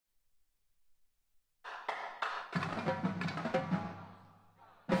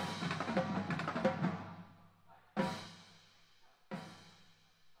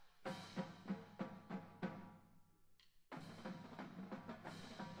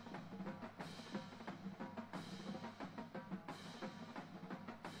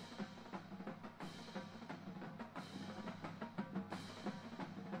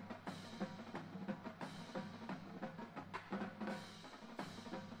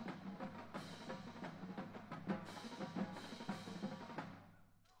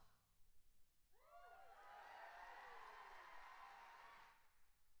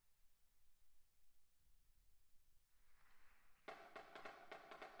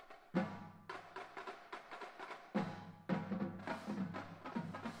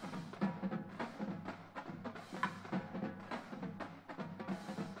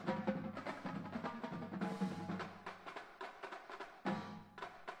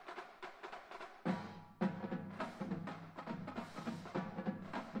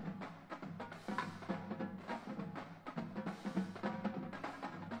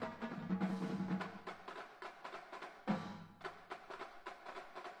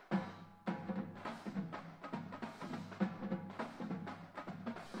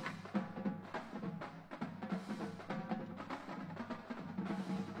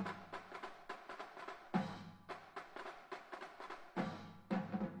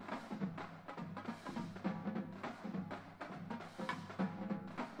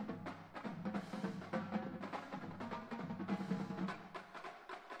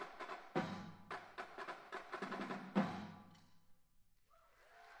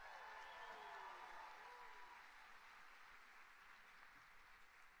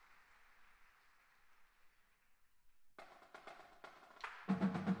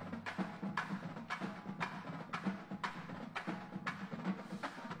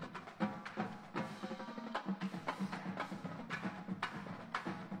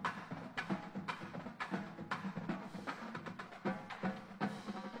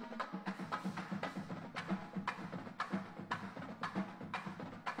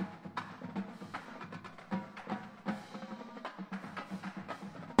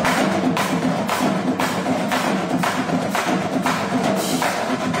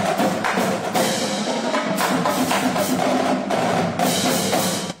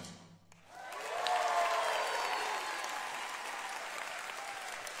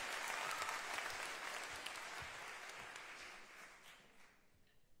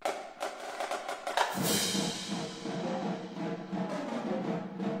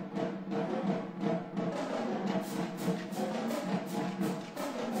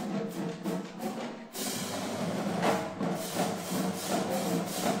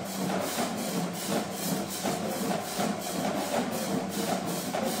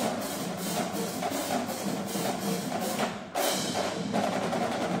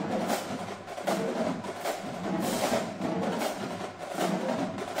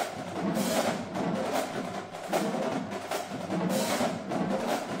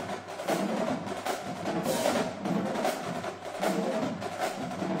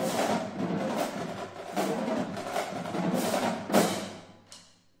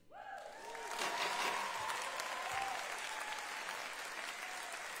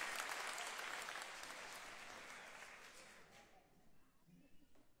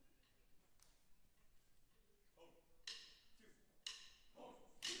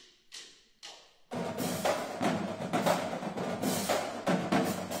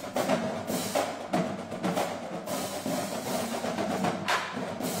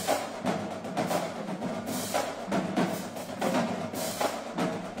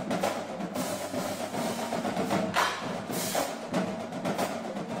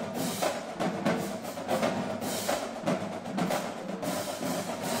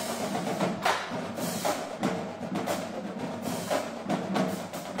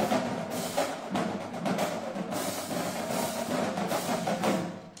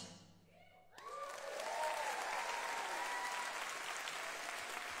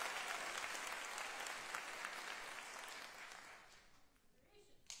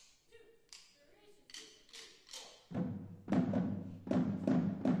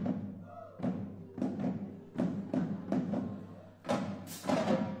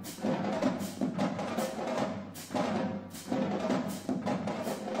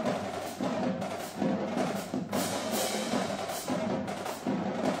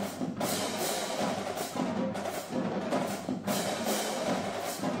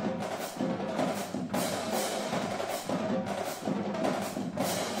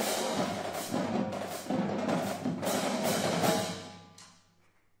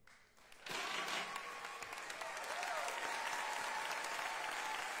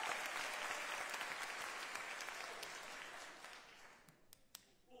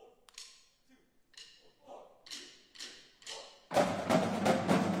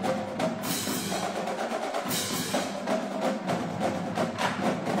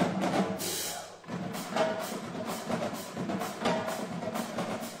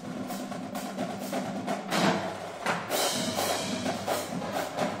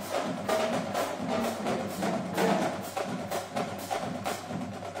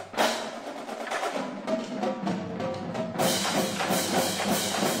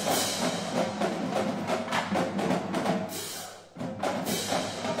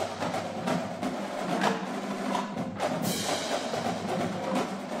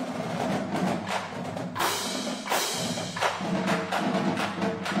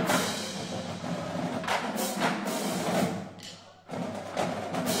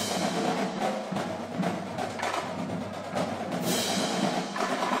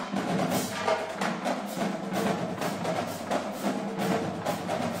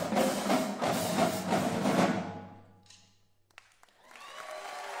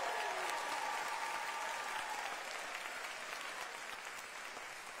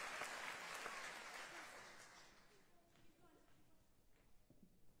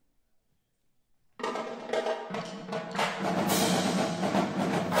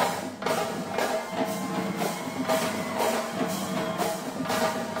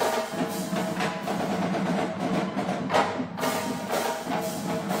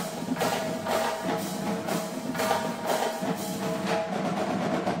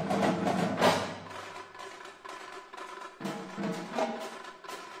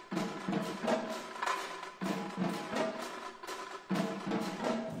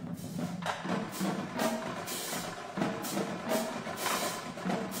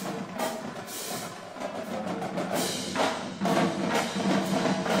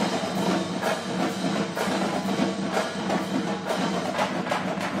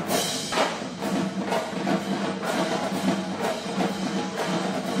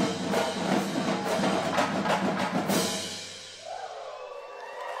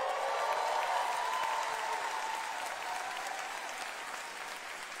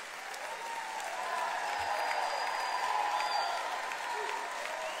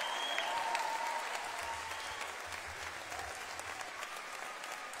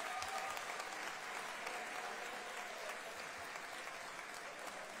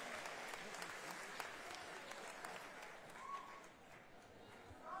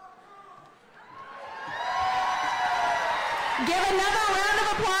Give another round of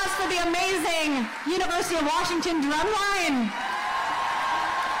applause for the amazing University of Washington drumline.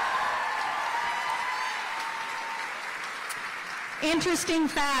 Interesting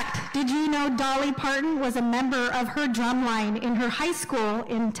fact, did you know Dolly Parton was a member of her drumline in her high school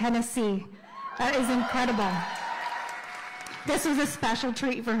in Tennessee? That is incredible. This was a special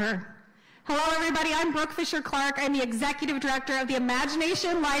treat for her. Hello everybody, I'm Brooke Fisher-Clark. I'm the Executive Director of the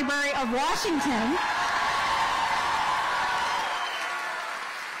Imagination Library of Washington.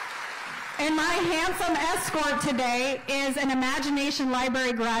 And my handsome escort today is an Imagination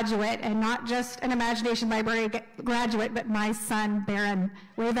Library graduate, and not just an Imagination Library graduate, but my son, Barron.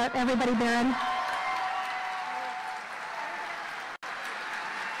 Wave up, everybody, Barron.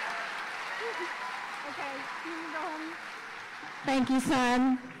 Okay, you can go home. Thank you,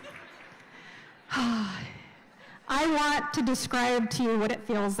 son. I want to describe to you what it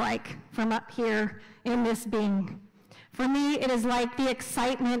feels like from up here in this being. For me, it is like the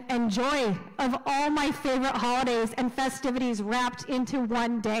excitement and joy of all my favorite holidays and festivities wrapped into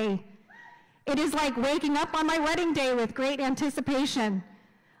one day. It is like waking up on my wedding day with great anticipation,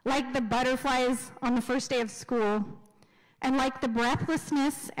 like the butterflies on the first day of school, and like the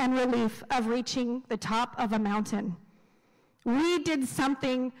breathlessness and relief of reaching the top of a mountain. We did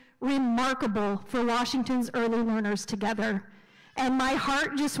something remarkable for Washington's early learners together. And my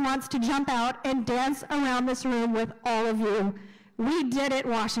heart just wants to jump out and dance around this room with all of you. We did it,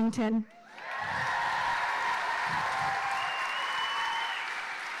 Washington.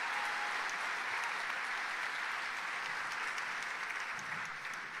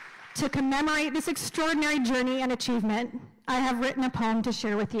 To commemorate this extraordinary journey and achievement, I have written a poem to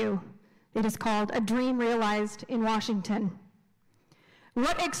share with you. It is called A Dream Realized in Washington.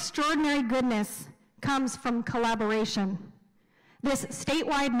 What extraordinary goodness comes from collaboration? This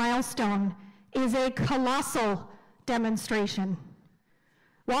statewide milestone is a colossal demonstration.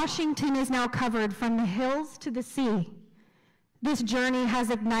 Washington is now covered from the hills to the sea. This journey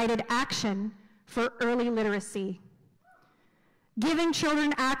has ignited action for early literacy. Giving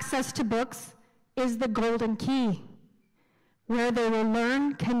children access to books is the golden key, where they will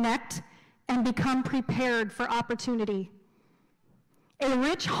learn, connect, and become prepared for opportunity. A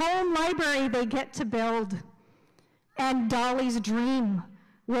rich home library they get to build, and Dolly's dream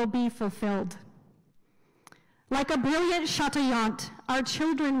will be fulfilled. Like a brilliant chatillon, our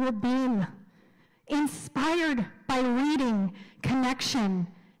children will beam, inspired by reading, connection,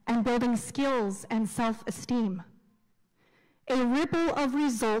 and building skills and self-esteem. A ripple of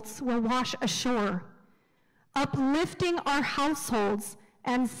results will wash ashore, uplifting our households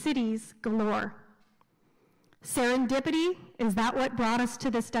and cities galore. Serendipity, is that what brought us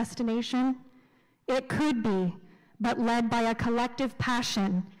to this destination? It could be, but led by a collective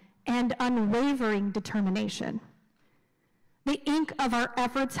passion and unwavering determination. The ink of our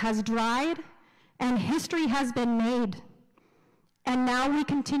efforts has dried and history has been made. And now we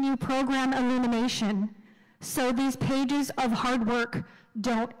continue program illumination so these pages of hard work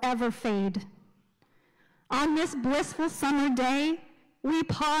don't ever fade. On this blissful summer day, we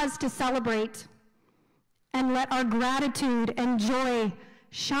pause to celebrate and let our gratitude and joy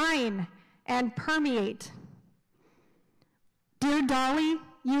shine and permeate. Dear Dolly,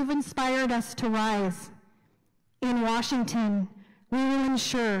 you've inspired us to rise. In Washington, we will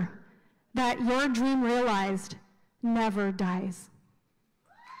ensure that your dream realized never dies.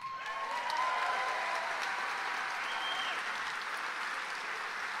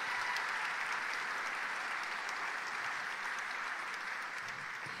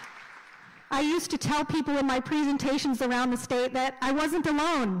 I used to tell people in my presentations around the state that I wasn't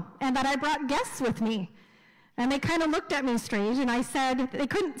alone and that I brought guests with me. And they kind of looked at me strange, and I said they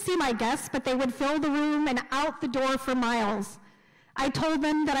couldn't see my guests, but they would fill the room and out the door for miles. I told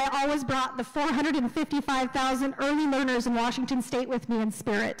them that I always brought the 455,000 early learners in Washington State with me in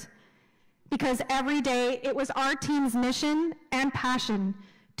spirit, because every day it was our team's mission and passion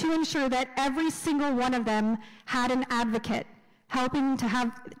to ensure that every single one of them had an advocate, helping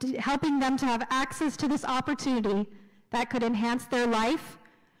them to have access to this opportunity that could enhance their life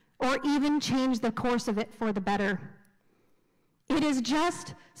or even change the course of it for the better. It is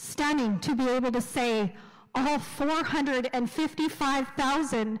just stunning to be able to say all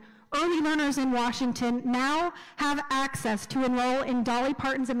 455,000 early learners in Washington now have access to enroll in Dolly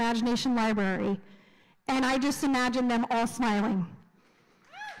Parton's Imagination Library, and I just imagine them all smiling.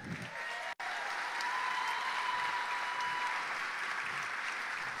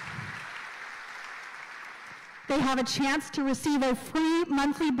 They have a chance to receive a free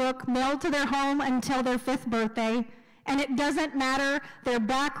monthly book mailed to their home until their 5th birthday, and it doesn't matter their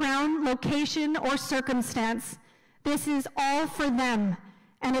background, location, or circumstance. This is all for them,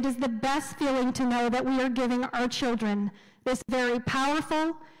 and it is the best feeling to know that we are giving our children this very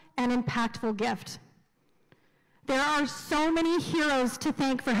powerful and impactful gift. There are so many heroes to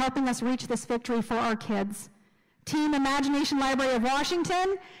thank for helping us reach this victory for our kids. Team Imagination Library of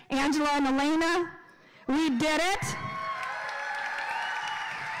Washington, Angela and Elena, we did it.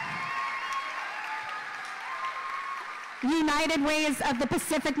 United Ways of the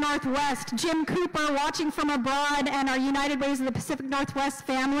Pacific Northwest, Jim Cooper watching from abroad, and our United Ways of the Pacific Northwest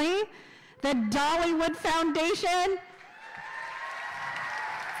family, the Dollywood Foundation,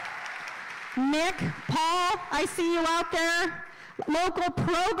 Nick, Paul, I see you out there. Local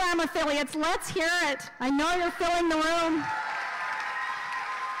program affiliates, let's hear it. I know you're filling the room.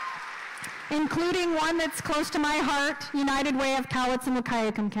 Including one that's close to my heart, United Way of Cowlitz and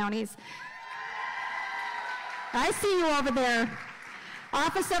Wahkiakum counties. I see you over there.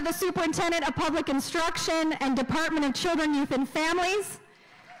 Office of the Superintendent of Public Instruction and Department of Children, Youth, and Families.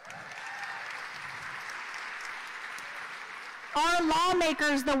 Our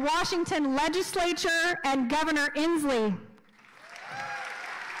lawmakers, the Washington Legislature and Governor Inslee.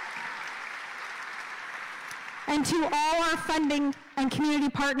 And to all our funding and community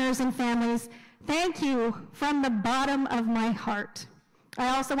partners and families, thank you from the bottom of my heart.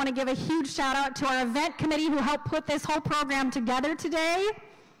 I also want to give a huge shout out to our event committee who helped put this whole program together today.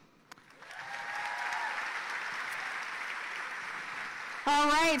 All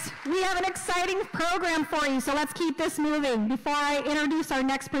right, we have an exciting program for you, so let's keep this moving. Before I introduce our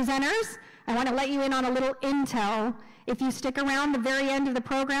next presenters, I want to let you in on a little intel. If you stick around the very end of the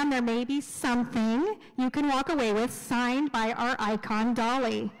program, there may be something you can walk away with signed by our icon,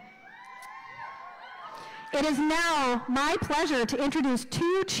 Dolly. It is now my pleasure to introduce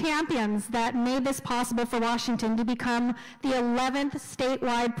two champions that made this possible for Washington to become the 11th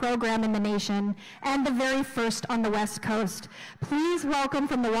statewide program in the nation and the very first on the West Coast. Please welcome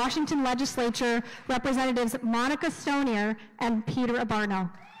from the Washington Legislature, Representatives Monica Stonier and Peter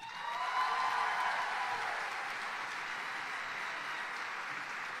Abarno.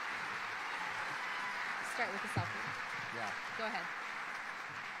 Start with the selfie. Yeah. Go ahead.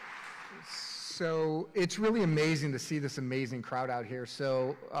 So it's really amazing to see this amazing crowd out here.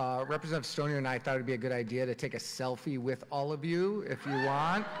 So Representative Stonier and I thought it'd be a good idea to take a selfie with all of you if you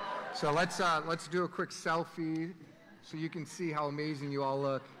want. So let's do a quick selfie so you can see how amazing you all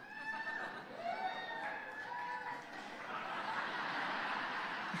look.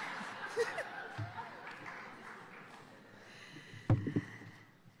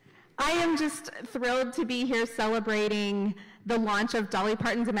 I am just thrilled to be here celebrating the launch of Dolly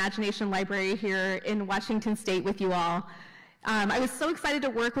Parton's Imagination Library here in Washington State with you all. I was so excited to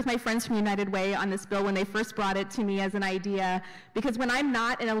work with my friends from United Way on this bill when they first brought it to me as an idea, because when I'm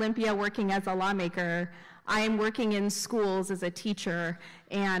not in Olympia working as a lawmaker, I am working in schools as a teacher,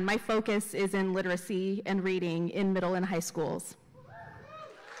 and my focus is in literacy and reading in middle and high schools.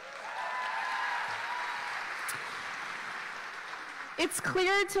 It's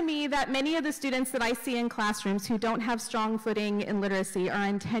clear to me that many of the students that I see in classrooms who don't have strong footing in literacy are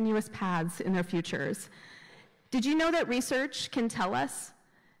on tenuous paths in their futures. Did you know that research can tell us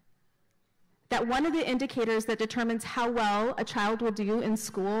that one of the indicators that determines how well a child will do in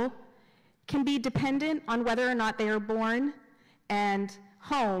school can be dependent on whether or not they are born and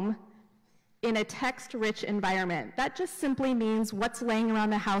home in a text-rich environment? That just simply means what's laying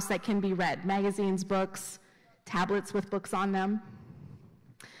around the house that can be read: magazines, books, tablets with books on them.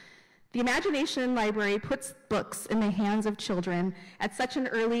 The Imagination Library puts books in the hands of children at such an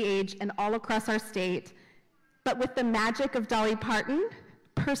early age and all across our state, but with the magic of Dolly Parton,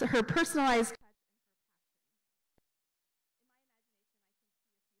 her personalized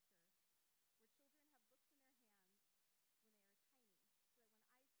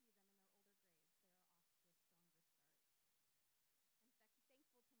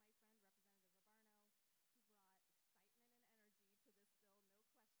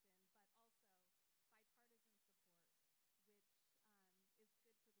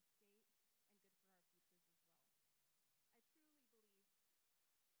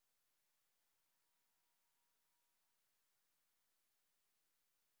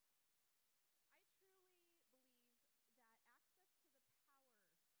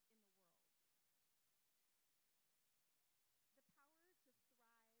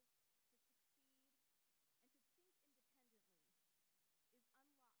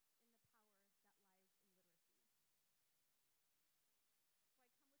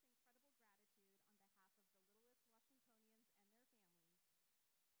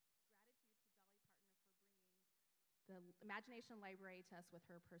the Imagination Library to us with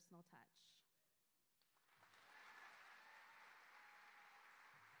her personal touch.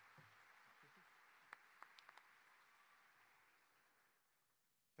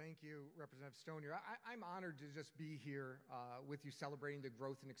 Thank you, Representative Stonier. I'm honored to just be here with you celebrating the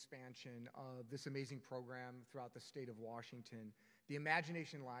growth and expansion of this amazing program throughout the state of Washington. The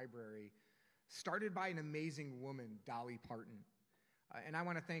Imagination Library, started by an amazing woman, Dolly Parton. And I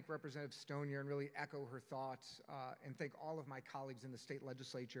want to thank Representative Stonier and really echo her thoughts and thank all of my colleagues in the state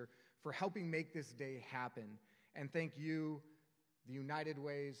legislature for helping make this day happen. And thank you, the United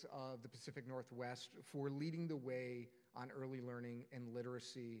Ways of the Pacific Northwest, for leading the way on early learning and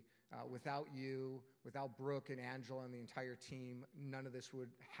literacy. Without you, without Brooke and Angela and the entire team, none of this would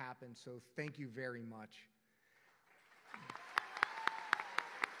happen. So thank you very much.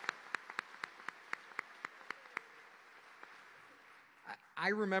 I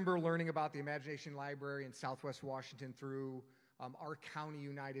remember learning about the Imagination Library in Southwest Washington through our County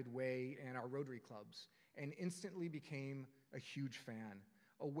United Way and our Rotary clubs, and instantly became a huge fan.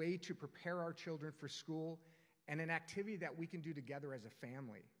 A way to prepare our children for school and an activity that we can do together as a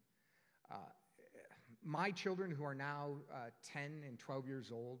family. My children, who are now 10 and 12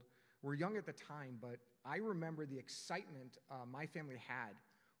 years old, were young at the time, but I remember the excitement my family had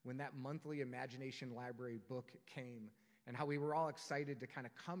when that monthly Imagination Library book came, and how we were all excited to kind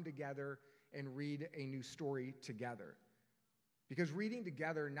of come together and read a new story together. Because reading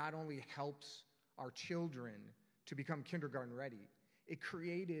together not only helps our children to become kindergarten ready, it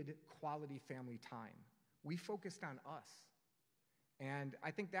created quality family time. We focused on us. And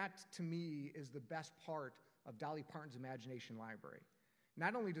I think that, to me, is the best part of Dolly Parton's Imagination Library.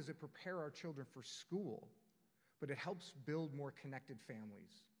 Not only does it prepare our children for school, but it helps build more connected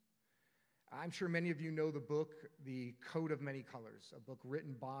families. I'm sure many of you know the book, The Code of Many Colors, a book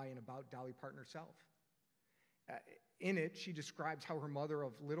written by and about Dolly Parton herself. In it, she describes how her mother,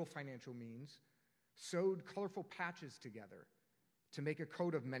 of little financial means, sewed colorful patches together to make a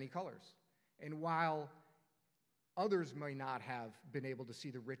coat of many colors. And while others may not have been able to see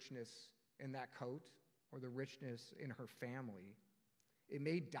the richness in that coat or the richness in her family, it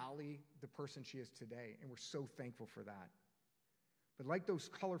made Dolly the person she is today, and we're so thankful for that. But like those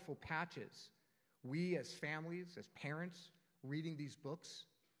colorful patches, we as families, as parents, reading these books,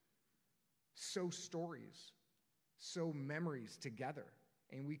 sew stories, sew memories together,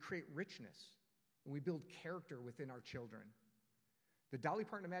 and we create richness, and we build character within our children. The Dolly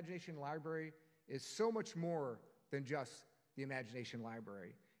Parton Imagination Library is so much more than just the Imagination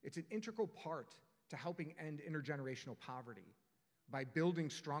Library. It's an integral part to helping end intergenerational poverty by building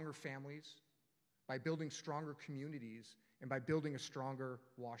stronger families, by building stronger communities, and by building a stronger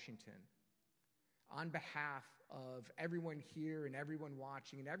Washington. On behalf of everyone here and everyone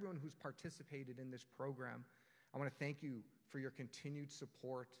watching and everyone who's participated in this program, I want to thank you for your continued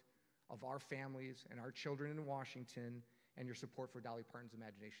support of our families and our children in Washington and your support for Dolly Parton's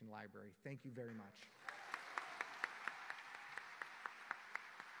Imagination Library. Thank you very much.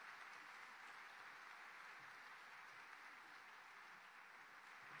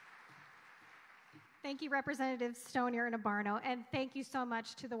 Thank you, Representative Stonier and Abarno, and thank you so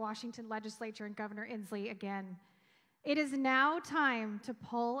much to the Washington Legislature and Governor Inslee again. It is now time to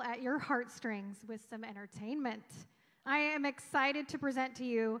pull at your heartstrings with some entertainment. I am excited to present to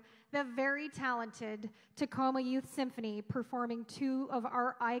you the very talented KOMO Youth Symphony performing two of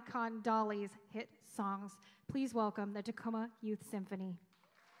our icon Dolly's hit songs. Please welcome the KOMO Youth Symphony.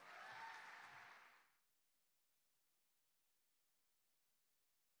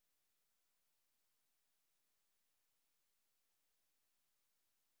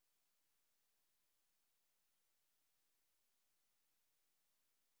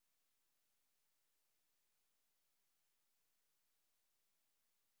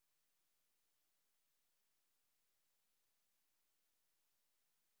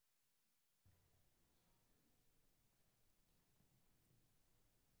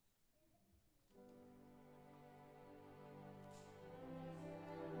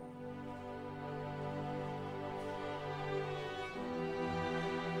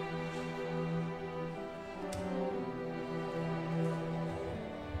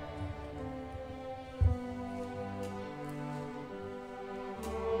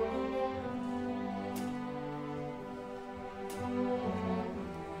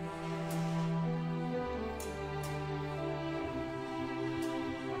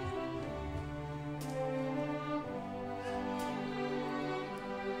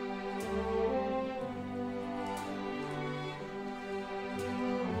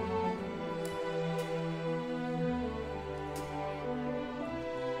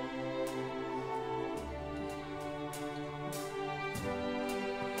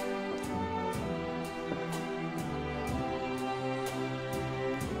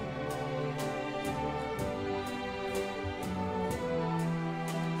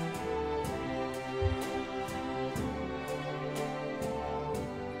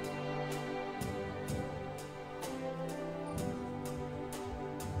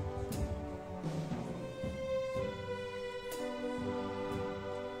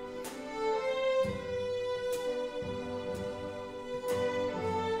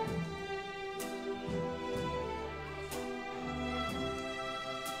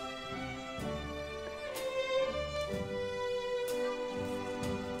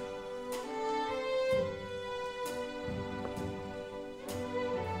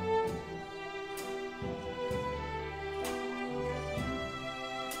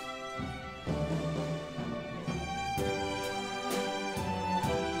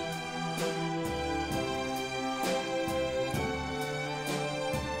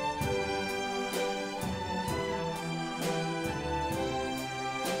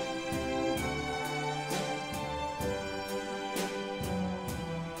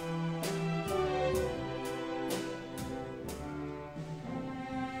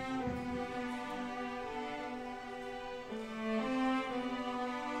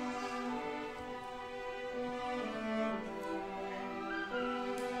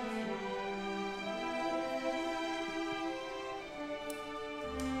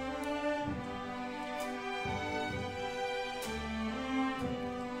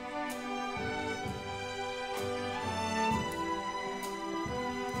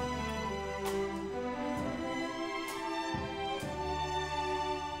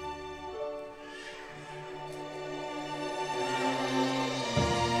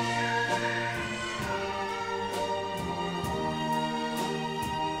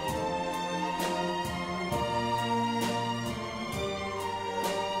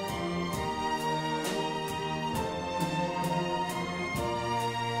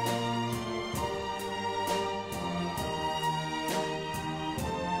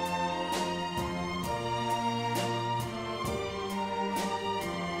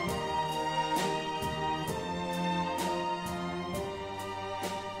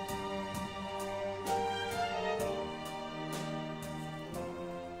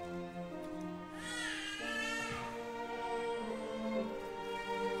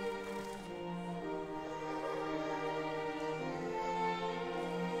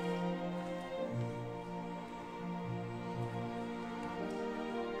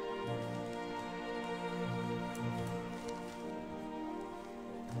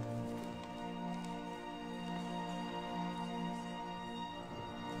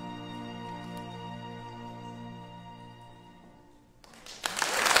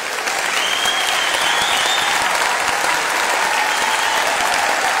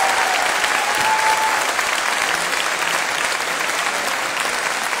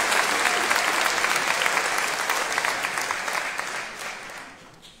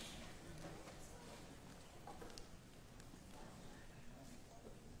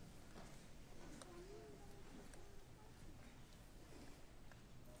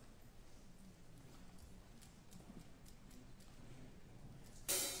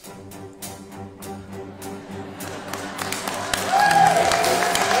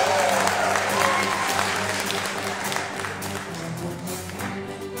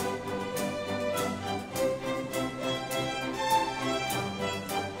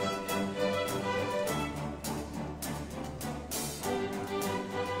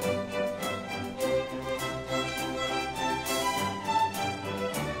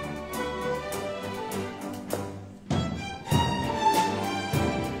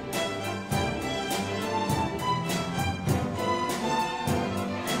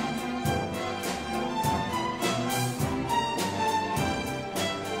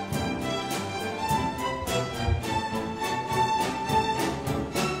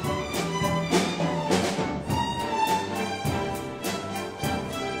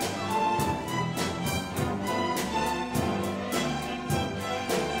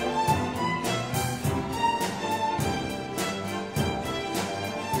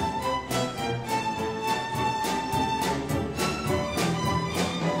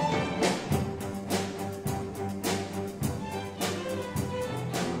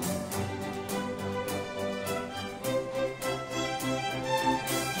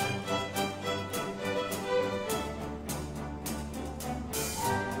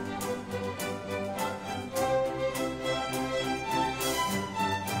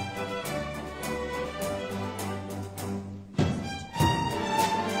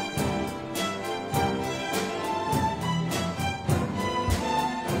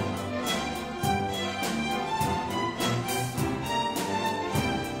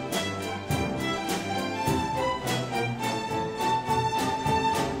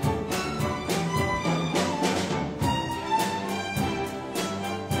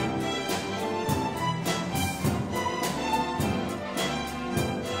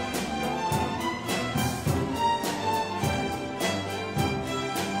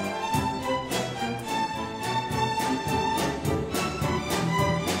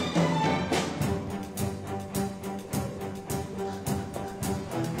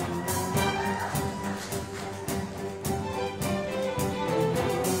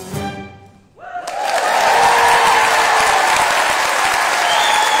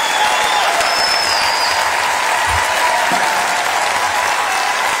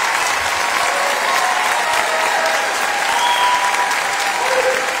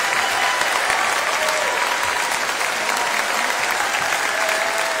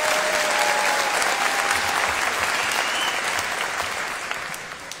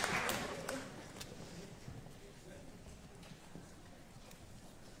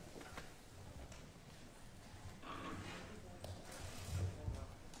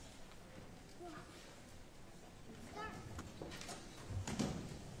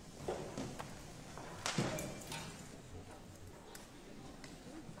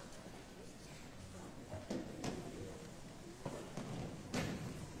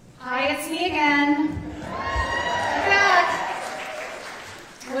 Hi, it's me again. Look at that.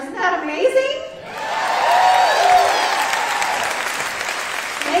 Wasn't that amazing?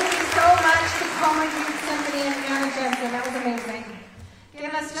 Thank you so much to KOMO Youth Symphony and Anna Jensen. That was amazing.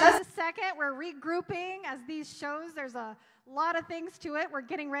 Give us just a second. We're regrouping as these shows. There's a lot of things to it. We're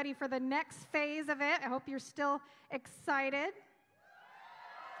getting ready for the next phase of it. I hope you're still excited.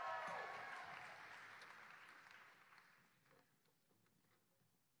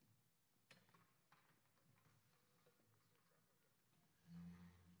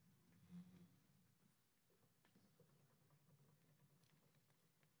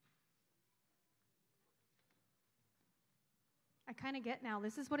 I kind of get now,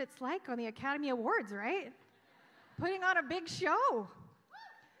 this is what it's like on the Academy Awards, right? Putting on a big show.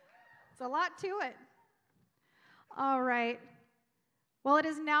 It's a lot to it. All right. Well, it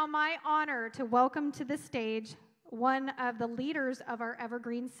is now my honor to welcome to the stage one of the leaders of our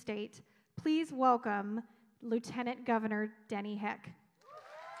Evergreen State. Please welcome Lieutenant Governor Denny Heck.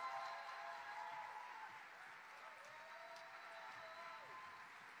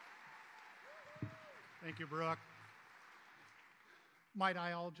 Thank you, Brooke. Might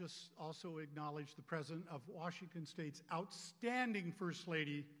I also acknowledge the President of Washington State's outstanding First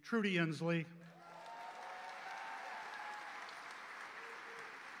Lady, Trudy Inslee.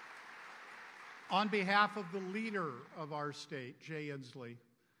 On behalf of the leader of our state, Jay Inslee,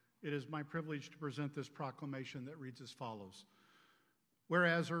 it is my privilege to present this proclamation that reads as follows.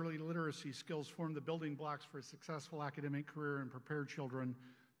 Whereas early literacy skills form the building blocks for a successful academic career and prepare children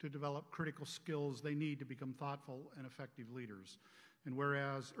to develop critical skills they need to become thoughtful and effective leaders. And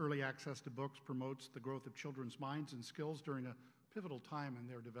whereas early access to books promotes the growth of children's minds and skills during a pivotal time in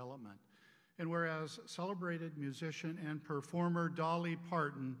their development. And whereas celebrated musician and performer Dolly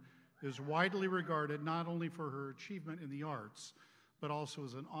Parton is widely regarded not only for her achievement in the arts, but also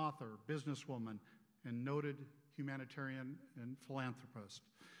as an author, businesswoman, and noted humanitarian and philanthropist.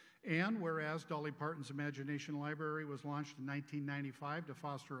 And whereas Dolly Parton's Imagination Library was launched in 1995 to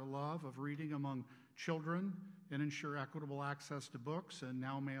foster a love of reading among children and ensure equitable access to books, and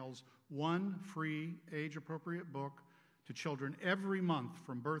now mails one free age-appropriate book to children every month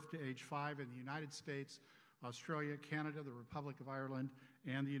from birth to age 5 in the United States, Australia, Canada, the Republic of Ireland,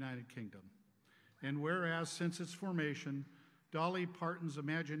 and the United Kingdom. And whereas since its formation, Dolly Parton's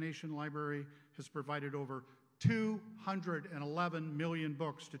Imagination Library has provided over 211 million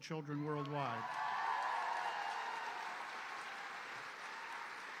books to children worldwide.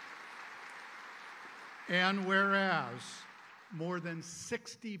 And whereas more than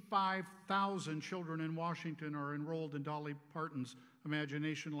 65,000 children in Washington are enrolled in Dolly Parton's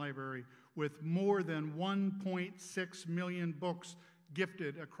Imagination Library, with more than 1.6 million books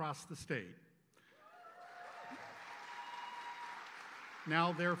gifted across the state.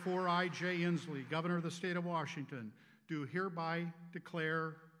 Now, therefore, I, Jay Inslee, Governor of the State of Washington, do hereby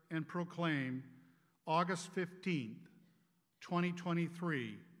declare and proclaim August 15th,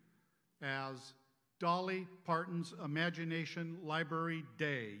 2023, as Dolly Parton's Imagination Library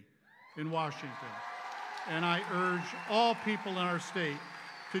Day in Washington. And I urge all people in our state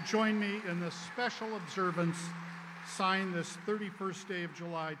to join me in this special observance, signed this 31st day of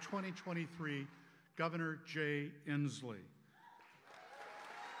July, 2023, Governor Jay Inslee.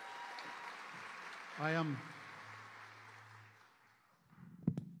 I am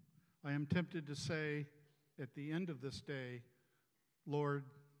tempted to say at the end of this day, Lord,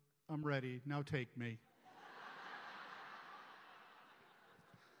 I'm ready, now take me.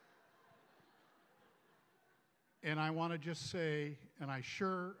 And I want to just say, and I'm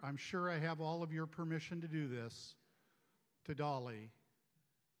sure I have all of your permission to do this, to Dolly,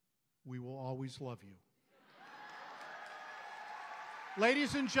 we will always love you.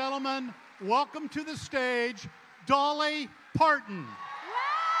 Ladies and gentlemen, welcome to the stage, Dolly Parton.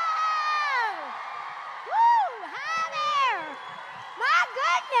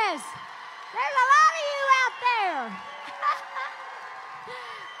 There's a lot of you out there.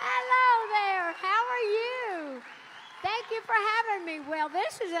 Hello there. How are you? Thank you for having me. Well,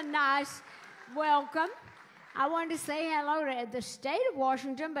 this is a nice welcome. I wanted to say hello to the state of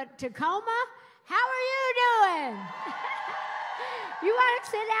Washington, but Tacoma, how are you doing? You want to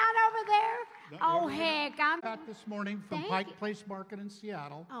sit down over there? Oh, heck, I'm back this morning from Pike Place Market in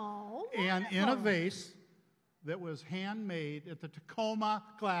Seattle. Oh, and in a vase that was handmade at the Tacoma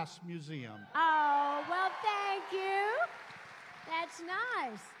Glass Museum. Oh, well, thank you. That's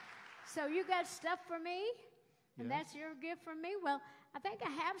nice. So you got stuff for me? And Yes. that's your gift for me? Well, I think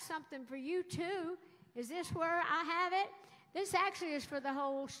I have something for you, too. Is this where I have it? This actually is for the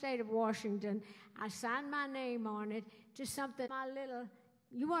whole state of Washington. I signed my name on it, just something, my little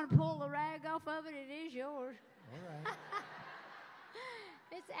You want to pull the rag off of it? It is yours. All right.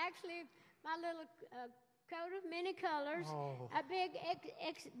 It's actually my little coat of many colors, a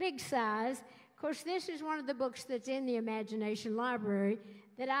big size. Of course, this is one of the books that's in the Imagination Library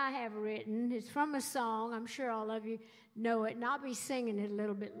that I have written. It's from a song. I'm sure all of you know it, and I'll be singing it a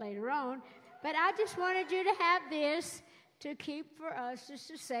little bit later on. But I just wanted you to have this to keep for us, just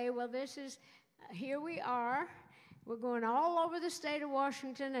to say, well, this is, here we are. We're going all over the state of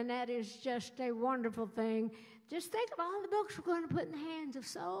Washington, and that is just a wonderful thing. Just think of all the books we're going to put in the hands of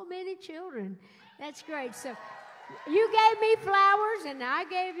so many children. That's great. So you gave me flowers, and I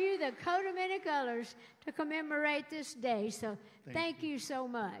gave you the coat of many colors to commemorate this day. So thank you so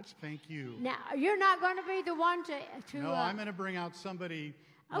much. Thank you. Now, you're not going to be the one to no, I'm going to bring out somebody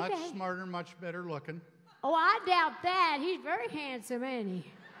much smarter, much better looking. Oh, I doubt that. He's very handsome, ain't he?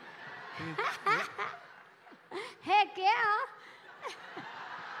 Heck yeah.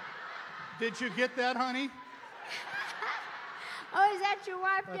 Did you get that, honey? Oh, is that your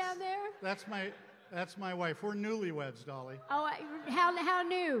wife down there? That's my wife. We're newlyweds, Dolly. Oh, how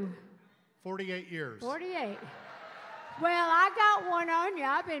new? 48 years. 48. Well, I got one on you.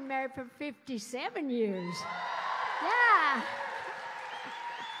 I've been married for 57 years. Yeah.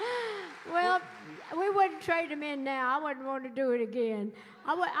 Well, we wouldn't trade them in now. I wouldn't want to do it again.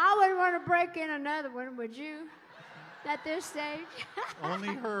 I wouldn't want to break in another one, would you? At this stage? Only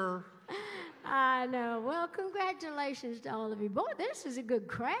her. I know. Well, congratulations to all of you. Boy, this is a good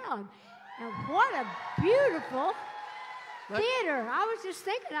crowd. And what a beautiful theater. I was just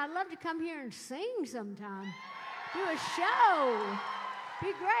thinking I'd love to come here and sing sometime. Do a show.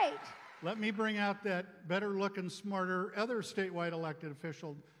 Be great. Let me bring out that better-looking, smarter, other statewide elected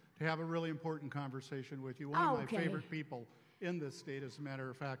official to have a really important conversation with you. One of my favorite people in this state, as a matter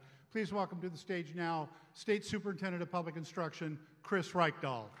of fact. Please welcome to the stage now, State Superintendent of Public Instruction, Chris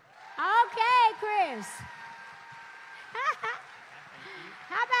Reichdahl. Okay, Chris.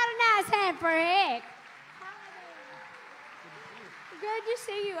 How about a nice hand for Hick? Good to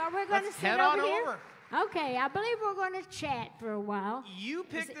see you. Are we going to sit over here? Over. Okay, I believe we're going to chat for a while. You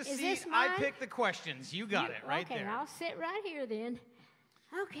pick the seat, I pick the questions. You got it right there. Okay, I'll sit right here then.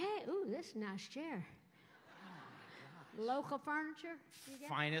 Okay, ooh, this is a nice chair. Local furniture?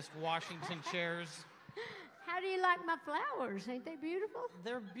 Finest Washington chairs. How do you like my flowers? Ain't they beautiful?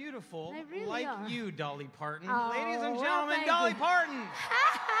 They're beautiful. They really like are. you, Dolly Parton. Oh, Ladies and gentlemen, Dolly Parton.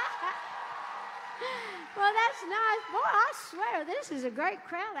 Well, that's nice. Boy, I swear, this is a great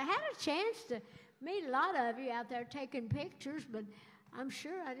crowd. I had a chance to meet a lot of you out there taking pictures, but I'm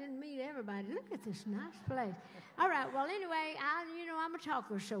sure I didn't meet everybody. Look at this nice place. All right, well, anyway, I'm a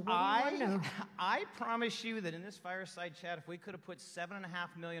talker, so what do you want to know? I promise you that in this fireside chat, if we could have put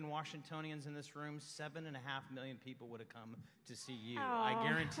 7.5 million Washingtonians in this room, 7.5 million people would have come to see you. I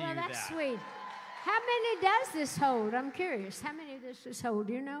guarantee you that. Well, that's sweet. How many does this hold? I'm curious. How many does this hold?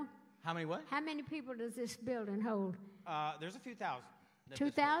 Do you know? How many what? How many people does this building hold? There's a few thousand.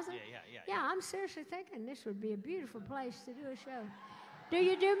 2,000? Yeah, I'm seriously thinking this would be a beautiful place to do a show. Do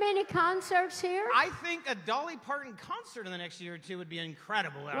you do many concerts here? I think a Dolly Parton concert in the next year or two would be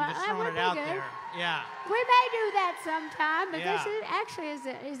incredible. I'm just throwing it out there. Yeah. We may do that sometime, but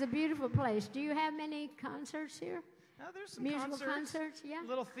this is a beautiful place. Do you have many concerts here? No, there's some musical concerts. Yeah. A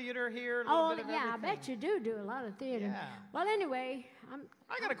little theater here. A bit of I bet you do a lot of theater. Yeah. Well, anyway,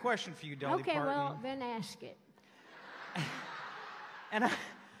 I got a question for you, Dolly Parton. Okay, well, then ask it. And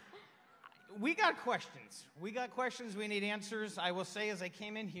we got questions. We need answers. I will say, as I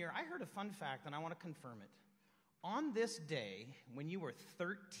came in here, I heard a fun fact, and I want to confirm it. On this day, when you were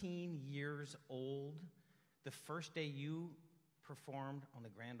 13 years old, the first day you performed on the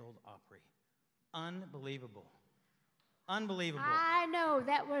Grand Ole Opry. Unbelievable. Unbelievable. I know.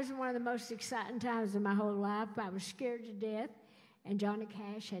 That was one of the most exciting times of my whole life. I was scared to death, and Johnny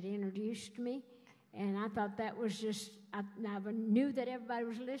Cash had introduced me. And I thought that was just, I knew that everybody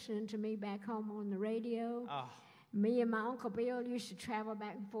was listening to me back home on the radio. Oh. Me and my Uncle Bill used to travel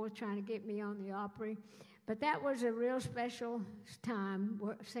back and forth trying to get me on the Opry. But that was a real special time,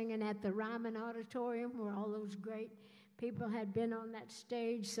 singing at the Ryman Auditorium where all those great people had been on that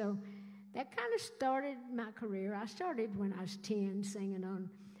stage. So that kind of started my career. I started when I was 10 singing on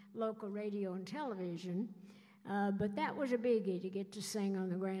local radio and television. But that was a biggie to get to sing on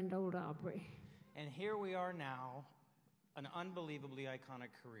the Grand Ole Opry. And here we are now, an unbelievably iconic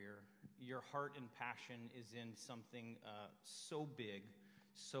career. Your heart and passion is in something so big,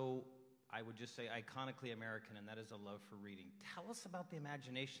 so I would just say iconically American, and that is a love for reading. Tell us about the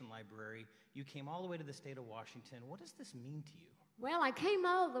Imagination Library. You came all the way to the state of Washington. What does this mean to you? Well, I came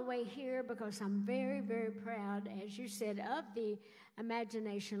all the way here because I'm very, very proud, as you said, of the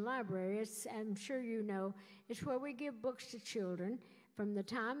Imagination Library. I'm sure you know, it's where we give books to children from the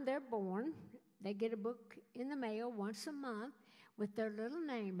time they're born. They get a book in the mail once a month with their little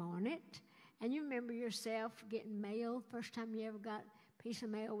name on it. And you remember yourself getting mail, first time you ever got a piece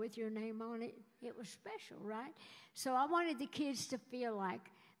of mail with your name on it? It was special, right? So I wanted the kids to feel like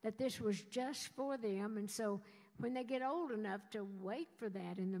that this was just for them, and so when they get old enough to wait for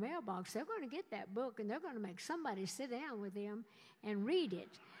that in the mailbox, they're going to get that book, and they're going to make somebody sit down with them and read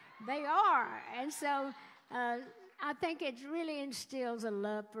it. They are. And so I think it really instills a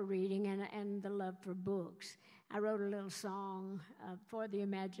love for reading and the love for books. I wrote a little song for the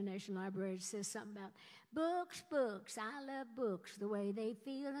Imagination Library. It says something about books, books. I love books, the way they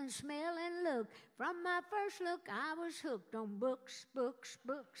feel and smell and look. From my first look, I was hooked on books, books,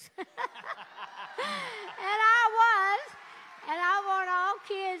 books. And I want all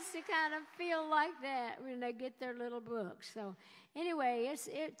kids to kind of feel like that when they get their little books. So anyway,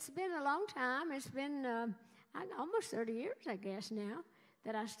 it's been a long time. It's been almost 30 years, I guess, now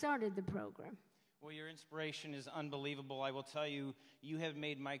that I started the program. Well, your inspiration is unbelievable. I will tell you, you have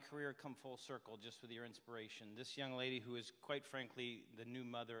made my career come full circle just with your inspiration. This young lady, who is quite frankly the new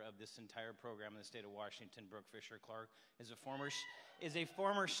mother of this entire program in the state of Washington, Brooke Fisher-Clark, is a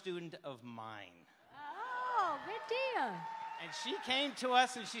former student of mine. Oh, good deal. And she came to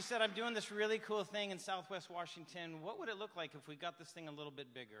us and she said, I'm doing this really cool thing in Southwest Washington. What would it look like if we got this thing a little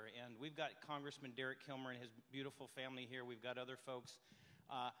bit bigger? And we've got Congressman Derek Kilmer and his beautiful family here. We've got other folks.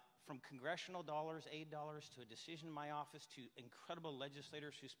 From congressional dollars, aid dollars, to a decision in my office, to incredible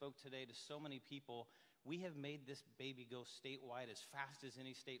legislators who spoke today, to so many people, we have made this baby go statewide as fast as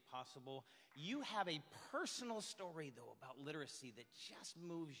any state possible. You have a personal story, though, about literacy that just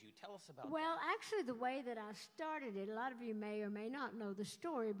moves you. Tell us about that. Well, actually, the way that I started it, a lot of you may or may not know the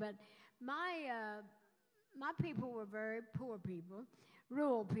story, but my people were very poor people,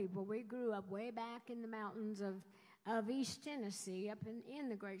 rural people. We grew up way back in the mountains of East Tennessee, up in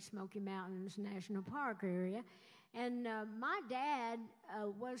the Great Smoky Mountains National Park area. And my dad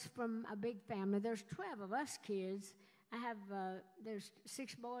was from a big family. There's 12 of us kids. There's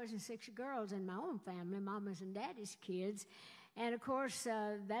 6 boys and 6 girls in my own family, mama's and daddy's kids. And, of course,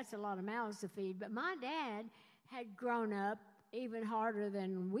 that's a lot of mouths to feed. But my dad had grown up even harder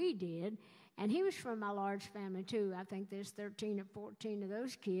than we did. And he was from a large family, too. I think there's 13 or 14 of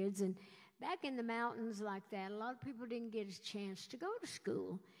those kids. And back in the mountains like that, a lot of people didn't get a chance to go to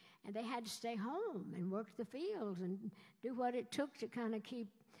school. And they had to stay home and work the fields and do what it took to kind of keep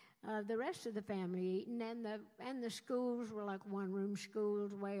the rest of the family eating. And the schools were like one-room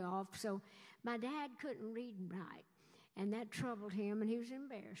schools way off. So my dad couldn't read and write. And that troubled him, and he was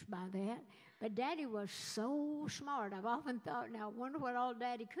embarrassed by that. But Daddy was so smart. I've often thought, now, I wonder what all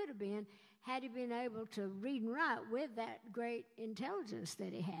Daddy could have been had he been able to read and write with that great intelligence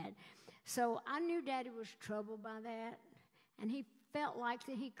that he had. So I knew Daddy was troubled by that, and he felt like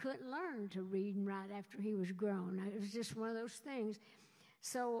that he couldn't learn to read and write after he was grown. It was just one of those things.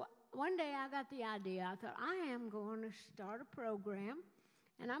 So one day I got the idea. I thought, I am going to start a program,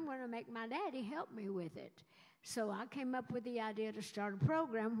 and I'm going to make my daddy help me with it. So I came up with the idea to start a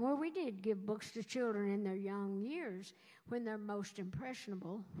program where we did give books to children in their young years when they're most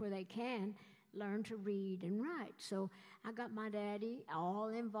impressionable, where they can learn to read and write. So I got my daddy all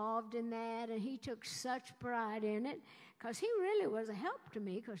involved in that, and he took such pride in it because he really was a help to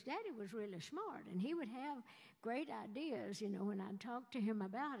me because Daddy was really smart, and he would have great ideas, when I'd talk to him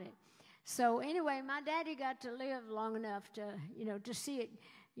about it. So anyway, my daddy got to live long enough to, to see it,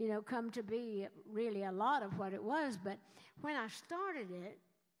 come to be really a lot of what it was. But when I started it,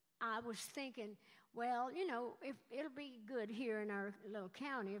 I was thinking, well, if it'll be good here in our little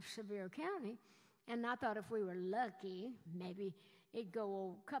county of Sevier County. And I thought if we were lucky, maybe it'd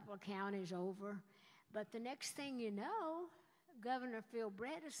go a couple of counties over. But the next thing you know, Governor Phil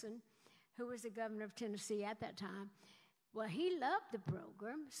Bredesen, who was the governor of Tennessee at that time, well, he loved the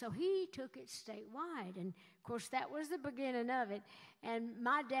program, so he took it statewide. And, of course, that was the beginning of it. And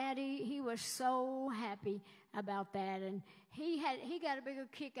my daddy, he was so happy about that. And he got a bigger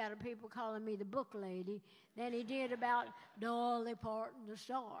kick out of people calling me the book lady than he did about Dolly Parton, the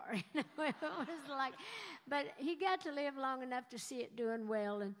star. It was like, but he got to live long enough to see it doing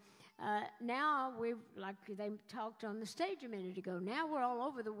well. And now like they talked on the stage a minute ago, now we're all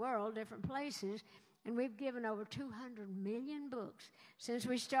over the world, different places. And we've given over 200 million books since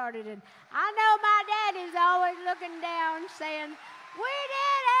we started it. I know my daddy's always looking down saying, we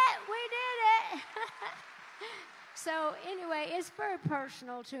did it. So anyway, it's very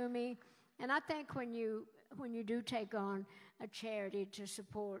personal to me. And I think when you do take on a charity to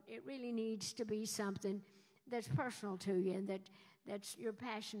support. It really needs to be something that's personal to you and that's you're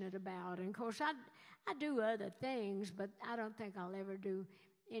passionate about. And of course, I do other things, but I don't think I'll ever do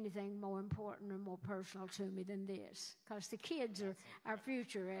anything more important or more personal to me than this, because the kids are our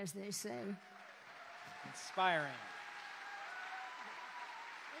future, as they say. Inspiring.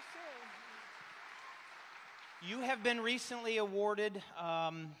 You have been recently awarded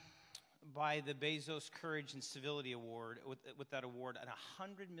by the Bezos Courage and Civility Award, with that award, a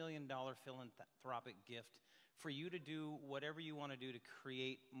 $100 million philanthropic gift for you to do whatever you want to do to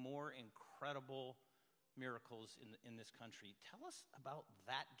create more incredible miracles in this country. Tell us about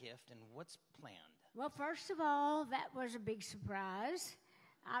that gift and what's planned. Well, first of all, that was a big surprise.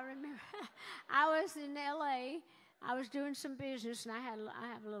 I remember I was in L.A., I was doing some business, and I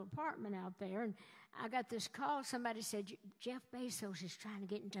have a little apartment out there, and I got this call. Somebody said, Jeff Bezos is trying to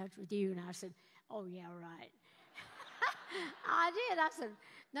get in touch with you. And I said, oh, yeah, right. I did. I said,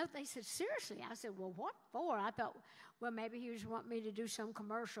 no, they said, seriously? I said, well, what for? I thought, well, maybe he was wanting me to do some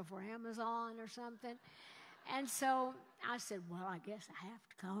commercial for Amazon or something. And so I said, well, I guess I have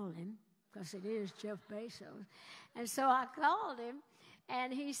to call him because it is Jeff Bezos. And so I called him,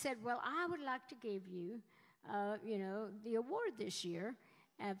 and he said, well, I would like to give you, the award this year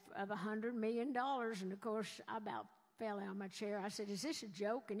of $100 million. And, of course, I about fell out of my chair. I said, is this a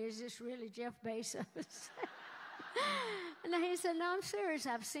joke, and is this really Jeff Bezos? And he said, no, I'm serious.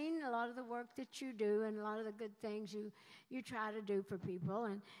 I've seen a lot of the work that you do and a lot of the good things you try to do for people.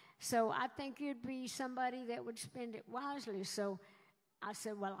 And so I think you'd be somebody that would spend it wisely. So I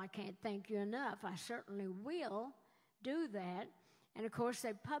said, well, I can't thank you enough. I certainly will do that. And, of course,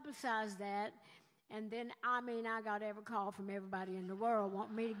 they publicized that. And then, I got every call from everybody in the world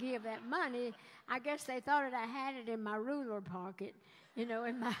wanting me to give that money. I guess they thought that I had it in my ruler pocket, in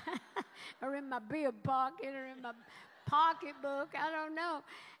my or in my bill pocket or in my pocketbook. I don't know.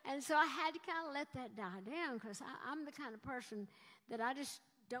 And so I had to kind of let that die down, because I'm the kind of person that I just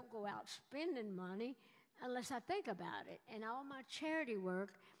don't go out spending money unless I think about it. And all my charity work,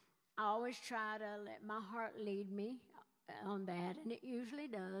 I always try to let my heart lead me on that, and it usually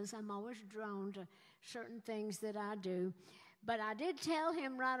does. I'm always drawn to certain things that I do. But I did tell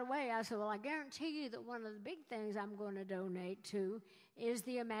him right away, I said, well, I guarantee you that one of the big things I'm going to donate to is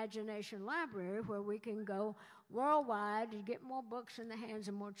the Imagination Library, where we can go worldwide to get more books in the hands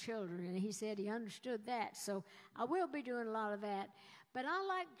of more children. And he said he understood that. So I will be doing a lot of that. But I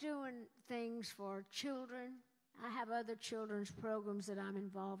like doing things for children. I have other children's programs that I'm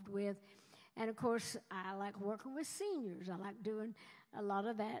involved with. And, of course, I like working with seniors. I like doing a lot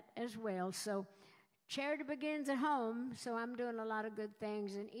of that as well. So charity begins at home, so I'm doing a lot of good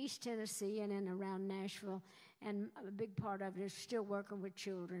things in East Tennessee and in around Nashville. And a big part of it is still working with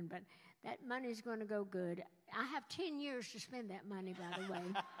children. But that money's going to go good. I have 10 years to spend that money, by the way.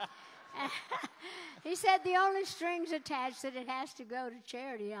 He said the only strings attached that it has to go to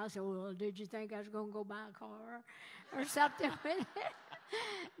charity. I said, well, did you think I was going to go buy a car or something with it?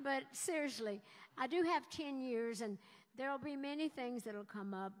 But seriously, I do have 10 years, and there will be many things that will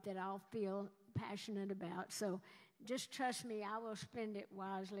come up that I'll feel passionate about. So just trust me, I will spend it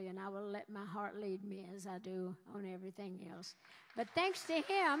wisely, and I will let my heart lead me as I do on everything else. But thanks to him,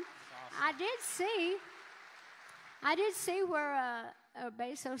 awesome. I did see where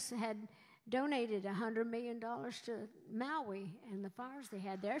Bezos had donated $100 million to Maui and the fires they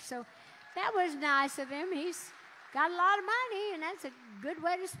had there. So that was nice of him. He's got a lot of money, and that's a good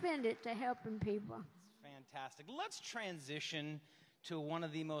way to spend it, to helping people. Fantastic. Let's transition to one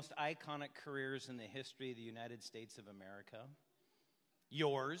of the most iconic careers in the history of the United States of America.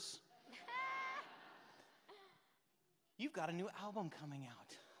 Yours. You've got a new album coming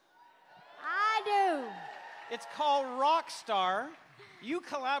out. I do. It's called Rockstar. You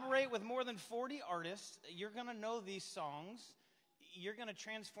collaborate with more than 40 artists. You're going to know these songs. You're going to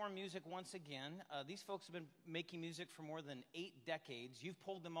transform music once again. These folks have been making music for more than 8 decades. You've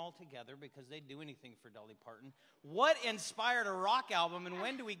pulled them all together because they'd do anything for Dolly Parton. What inspired a rock album, and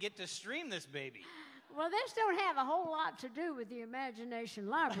when do we get to stream this baby? Well, this don't have a whole lot to do with the Imagination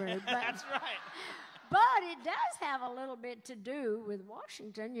Library. But, that's right. But it does have a little bit to do with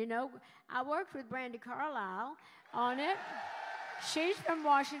Washington. I worked with Brandy Carlisle on it. She's from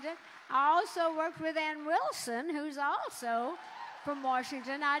Washington. I also worked with Ann Wilson, who's also from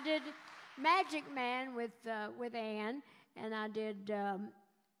Washington. I did Magic Man with Ann, and I did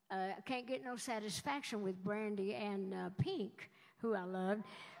Can't Get No Satisfaction with Brandy and Pink, who I loved.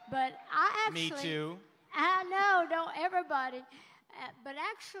 But I actually... Me too. I know, don't everybody. But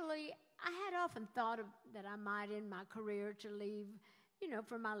actually, I had often thought that I might in my career to leave,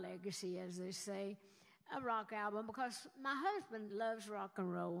 for my legacy, as they say, a rock album because my husband loves rock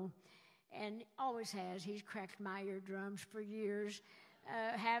and roll and always has. He's cracked my eardrums for years,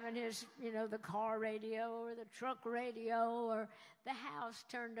 having his, the car radio or the truck radio or the house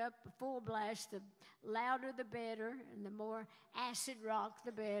turned up full blast. The louder the better, and the more acid rock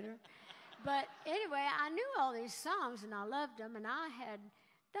the better. But anyway, I knew all these songs and I loved them, and I had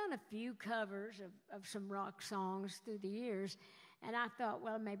done a few covers of some rock songs through the years. And I thought,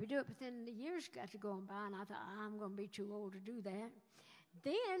 well, maybe do it. But then the years got to going by, and I thought, I'm going to be too old to do that.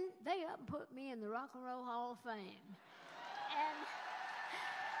 Then they up and put me in the Rock and Roll Hall of Fame.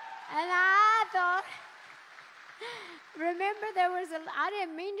 And I thought, remember, I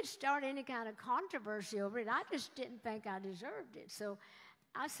didn't mean to start any kind of controversy over it. I just didn't think I deserved it. So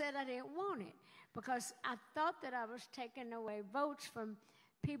I said I didn't want it because I thought that I was taking away votes from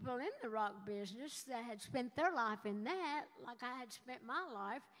people in the rock business that had spent their life in that, like I had spent my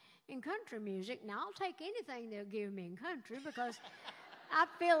life in country music. Now, I'll take anything they'll give me in country because I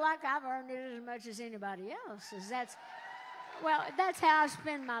feel like I've earned it as much as anybody else's. That's how I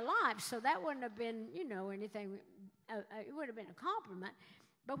spend my life. So that wouldn't have been, anything, it would have been a compliment.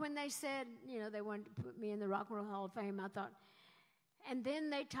 But when they said, they wanted to put me in the Rock and Roll Hall of Fame, I thought, and then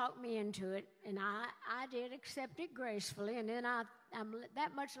they talked me into it, and I did accept it gracefully, and then I'm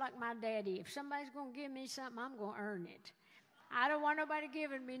that much like my daddy. If somebody's going to give me something, I'm going to earn it. I don't want nobody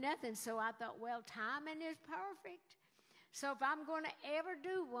giving me nothing, so I thought, well, timing is perfect. So if I'm going to ever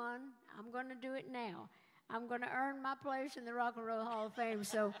do one, I'm going to do it now. I'm going to earn my place in the Rock and Roll Hall of Fame.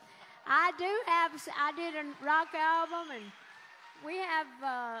 So I did a rock album, and we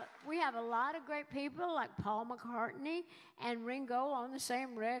have a lot of great people like Paul McCartney and Ringo on the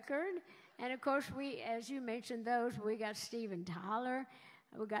same record. And, of course, as you mentioned those, we got Steven Tyler,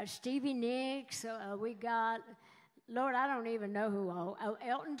 we got Stevie Nicks, we got, Lord, I don't even know who all,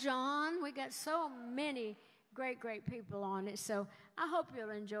 Elton John. We got so many great, great people on it. So I hope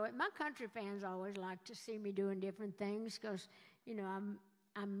you'll enjoy it. My country fans always like to see me doing different things because,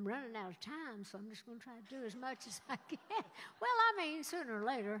 I'm running out of time, so I'm just going to try to do as much as I can. Well, sooner or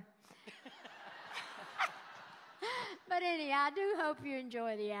later. But anyhow, I do hope you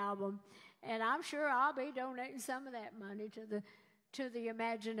enjoy the album, and I'm sure I'll be donating some of that money to the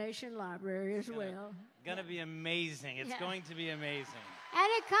Imagination Library as well. Gonna be amazing. It's going to be amazing. And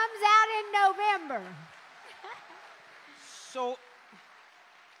it comes out in November. So,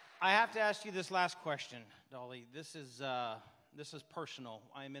 I have to ask you this last question, Dolly. This is personal.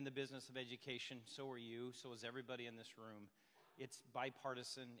 I'm in the business of education. So are you. So is everybody in this room. It's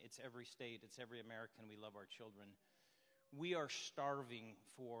bipartisan. It's every state. It's every American. We love our children. We are starving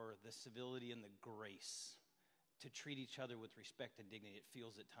for the civility and the grace to treat each other with respect and dignity. It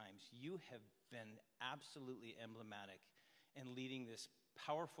feels at times. You have been absolutely emblematic in leading this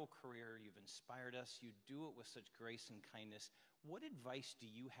powerful career. You've inspired us. You do it with such grace and kindness. What advice do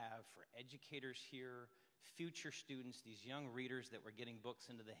you have for educators here, future students, these young readers that we're getting books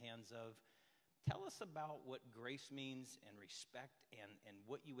into the hands of? Tell us about what grace means and respect and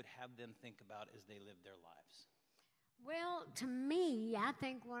what you would have them think about as they live their lives. Well, to me, I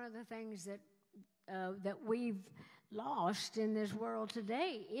think one of the things that we've lost in this world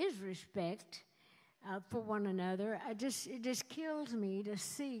today is respect for one another. It just kills me to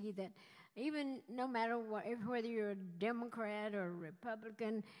see that even no matter whether you're a Democrat or a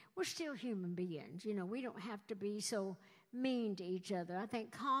Republican, we're still human beings. We don't have to be so mean to each other. I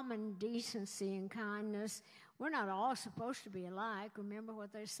think common decency and kindness, we're not all supposed to be alike. Remember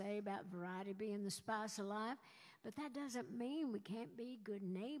what they say about variety being the spice of life? But that doesn't mean we can't be good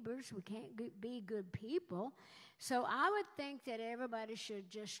neighbors. We can't be good people. So I would think that everybody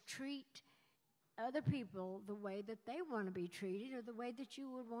should just treat other people the way that they want to be treated, or the way that you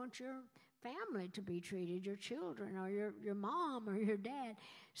would want your family to be treated, your children or your mom or your dad.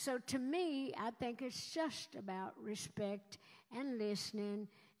 So to me, I think it's just about respect and listening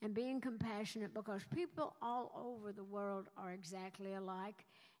and being compassionate, because people all over the world are exactly alike.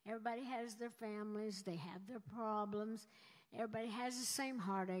 Everybody has their families, they have their problems. Everybody has the same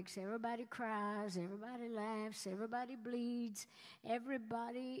heartaches. Everybody cries, everybody laughs, everybody bleeds.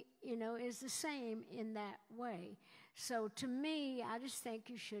 Everybody, is the same in that way. So to me, I just think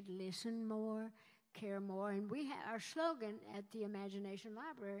you should listen more, care more. And our slogan at the Imagination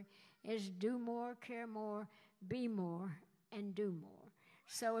Library is do more, care more, be more, and do more.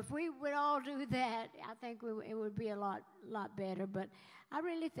 So if we would all do that, I think it would be a lot better. But I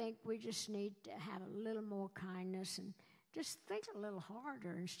really think we just need to have a little more kindness and just think a little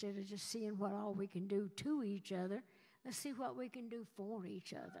harder instead of just seeing what all we can do to each other. Let's see what we can do for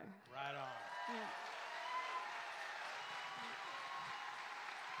each other. Right on. Yeah.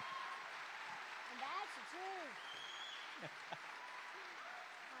 That's the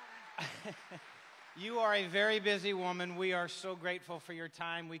truth. You are a very busy woman. We are so grateful for your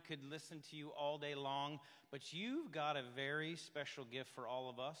time. We could listen to you all day long, but you've got a very special gift for all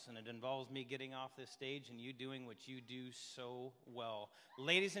of us, and it involves me getting off this stage and you doing what you do so well.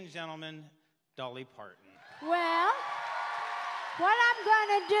 Ladies and gentlemen, Dolly Parton. Well, what I'm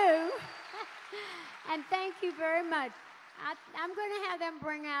going to do, and thank you very much, I'm going to have them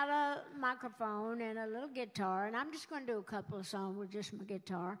bring out a microphone and a little guitar, and I'm just going to do a couple of songs with just my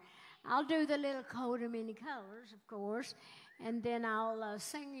guitar. I'll do the little coat of many colors, of course, and then I'll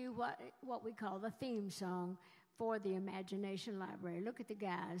sing you what we call the theme song for the Imagination Library. Look at the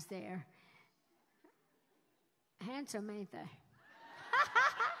guys there. Handsome, ain't they?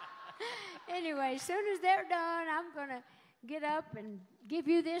 Anyway, as soon as they're done, I'm going to get up and give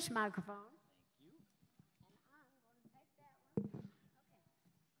you this microphone. Thank you. And I'm going to take that one. Okay.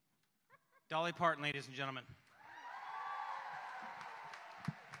 Dolly Parton, ladies and gentlemen.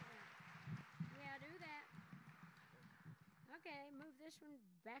 Yeah, do that. Okay, move this one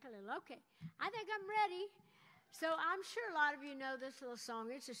back a little. Okay, I think I'm ready. So I'm sure a lot of you know this little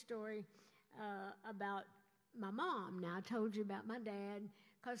song. It's a story about my mom. Now, I told you about my dad,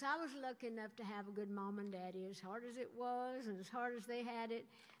 because I was lucky enough to have a good mom and daddy. As hard as it was and as hard as they had it,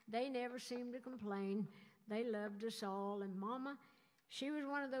 they never seemed to complain. They loved us all. And Mama, she was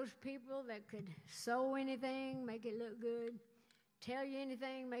one of those people that could sew anything, make it look good, tell you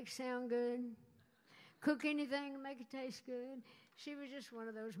anything, make it sound good, cook anything, make it taste good. She was just one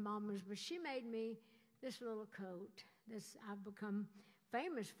of those mamas. But she made me this little coat. This I've become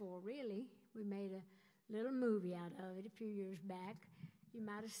famous for, really. We made a little movie out of it a few years back. You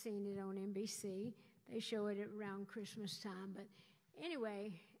might have seen it on NBC. They show it around Christmas time. But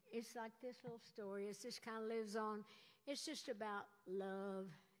anyway, it's like this little story. It just kind of lives on. It's just about love,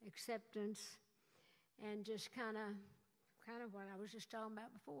 acceptance, and just kind of what I was just talking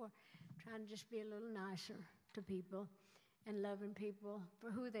about before, trying to just be a little nicer to people and loving people for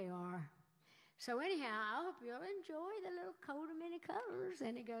who they are. So anyhow, I hope you'll enjoy the little coat of many colors,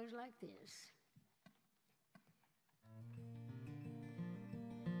 and it goes like this.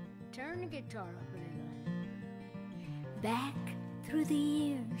 Turn the guitar up a little. Back through the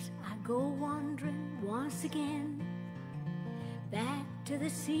years, I go wandering once again, back to the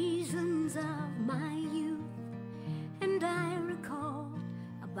seasons of my youth, and I recall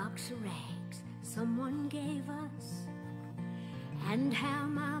a box of rags someone gave us, and how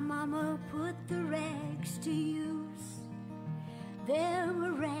my mama put the rags to use. There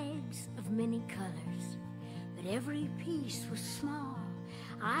were rags of many colors, but every piece was small.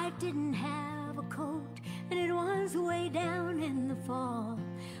 I didn't have a coat, and it was way down in the fall.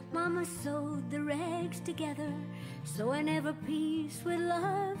 Mama sewed the rags together, sewing every piece with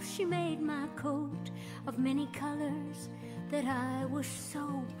love. She made my coat of many colors that I was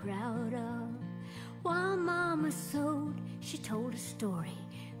so proud of. While Mama sewed, she told a story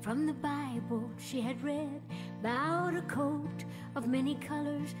from the Bible she had read about a coat of many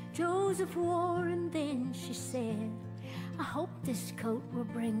colors Joseph wore, and then she said, I hope this coat will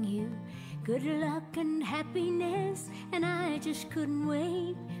bring you good luck and happiness. And I just couldn't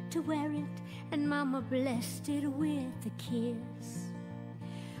wait to wear it, and Mama blessed it with a kiss.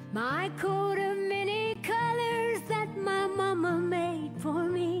 My coat of many colors that my mama made for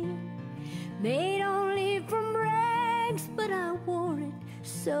me, made only from rags, but I wore it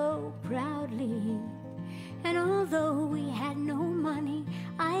so proudly. And although we had no money,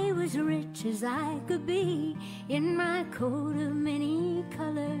 I was rich as I could be in my coat of many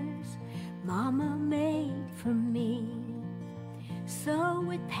colors Mama made for me. So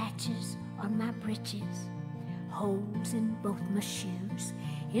with patches on my breeches, holes in both my shoes,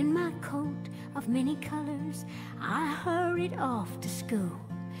 in my coat of many colors, I hurried off to school,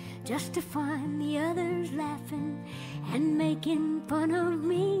 just to find the others laughing and making fun of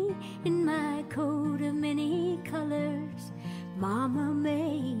me in my coat of many colors Mama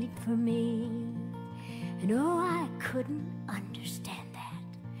made for me. And oh, I couldn't understand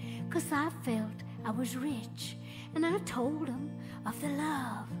that, 'cause I felt I was rich, and I told them of the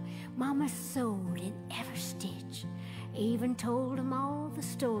love Mama sewed in every stitch. Even told them all the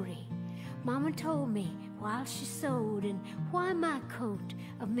story Mama told me while she sewed, and why my coat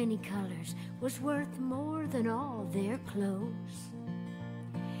of many colors was worth more than all their clothes.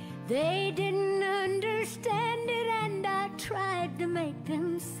 They didn't understand it, and I tried to make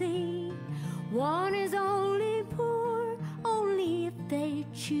them see. One is only poor, only if they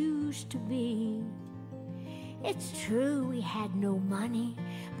choose to be. It's true we had no money,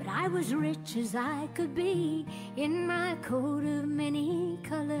 but I was rich as I could be in my coat of many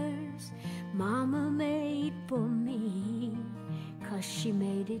colors Mama made for me, 'cause she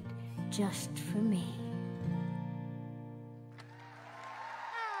made it just for me.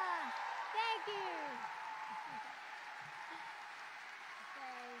 Thank you.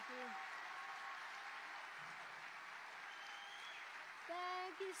 Thank you.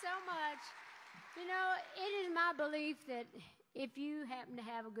 Thank you so much. You know, it is my belief that if you happen to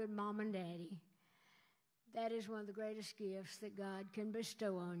have a good mom and daddy, that is one of the greatest gifts that God can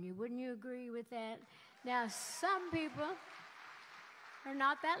bestow on you. Wouldn't you agree with that? Now, some people are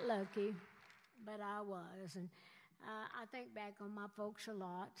not that lucky, but I was. And I think back on my folks a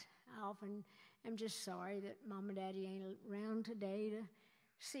lot. I often am just sorry that Mom and Daddy ain't around today to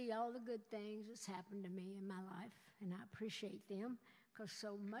see all the good things that's happened to me in my life. And I appreciate them, because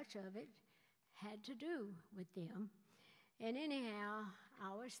so much of it had to do with them. And anyhow, I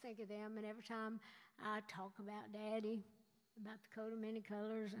always think of them, and every time I talk about Daddy, about the coat of many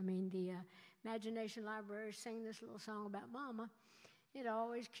colors, the Imagination Library sing this little song about Mama, it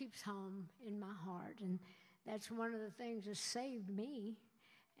always keeps home in my heart. And that's one of the things that saved me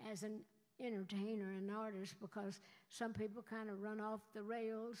as an entertainer and artist, because some people kind of run off the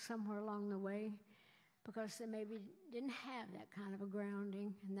rails somewhere along the way because they maybe didn't have that kind of a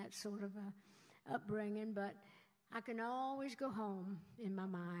grounding and that sort of a upbringing. But I can always go home in my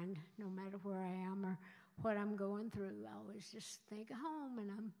mind, no matter where I am or what I'm going through. I always just think of home, and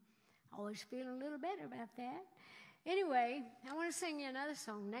I'm always feeling a little better about that. Anyway, I want to sing you another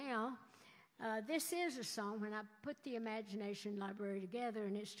song now. This is a song, when I put the Imagination Library together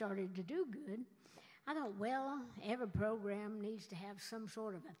and it started to do good, I thought, well, every program needs to have some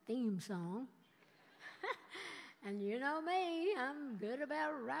sort of a theme song. And you know me, I'm good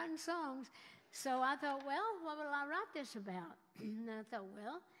about writing songs. So I thought, well, what will I write this about? And I thought,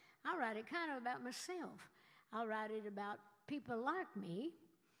 well, I'll write it kind of about myself. I'll write it about people like me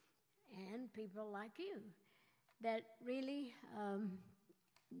and people like you that really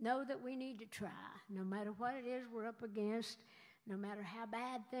know that we need to try, no matter what it is we're up against, no matter how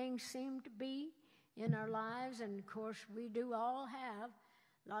bad things seem to be in our lives. And, of course, we do all have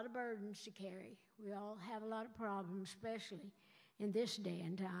a lot of burdens to carry. We all have a lot of problems, especially in this day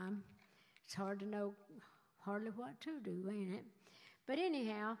and time. It's hard to know hardly what to do, ain't it? But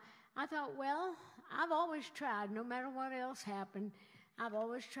anyhow, I thought, well, I've always tried, no matter what else happened, I've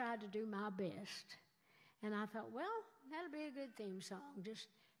always tried to do my best. And I thought, well, that'll be a good theme song, just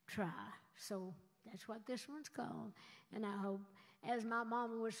try. So that's what this one's called. And I hope, as my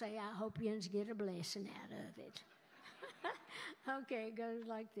mama would say, I hope you get a blessing out of it. Okay, it goes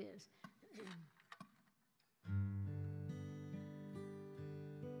like this.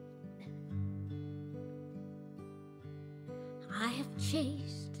 I have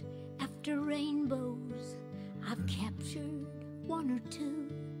chased after rainbows, I've captured one or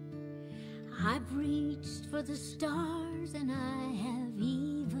two. I've reached for the stars and I have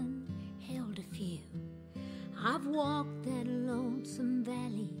even held a few. I've walked that lonesome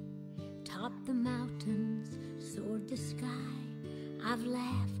valley, topped the mountains, soared the sky. I've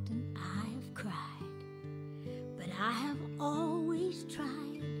laughed and I have cried, but I have always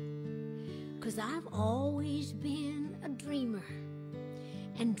tried, 'cause I've always been a dreamer,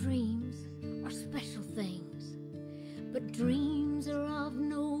 and dreams are special things. But dreams are of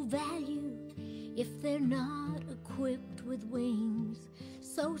no value if they're not equipped with wings.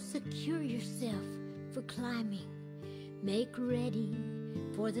 So secure yourself for climbing, make ready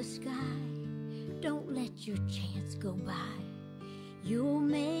for the sky. Don't let your chance go by. You'll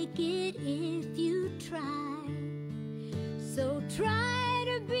make it if you try. So try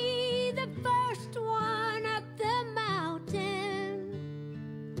to be the first one up the mountain,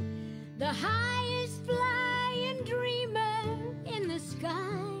 the highest flying dreamer in the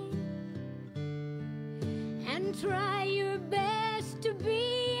sky, and try your best to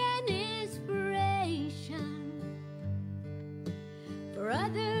be an inspiration for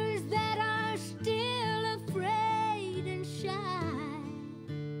others that are still afraid and shy,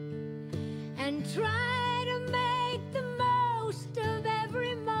 and try to make the most of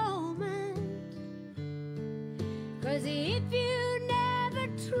every moment, 'cause if you never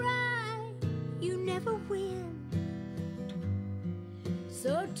try, you never win.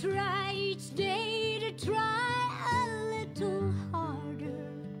 So try each day to try a little harder,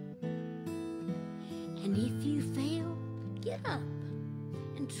 and if you fail, get up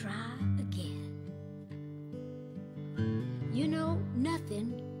and try again. You know,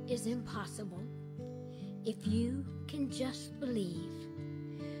 nothing is impossible if you can just believe.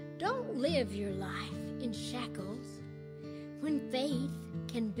 Don't live your life in shackles when faith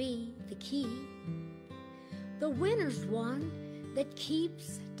can be the key. The winner's one that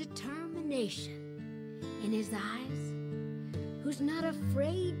keeps determination in his eyes, who's not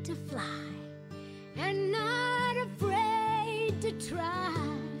afraid to fly and not afraid to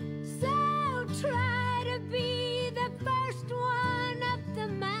try. So try to be the first one up the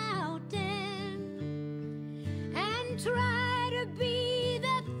mountain and try to be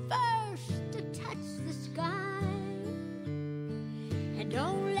the first to touch the sky. And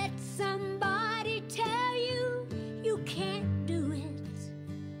don't let somebody tell you you can't do it.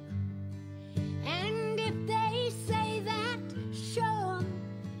 And if they say that, show them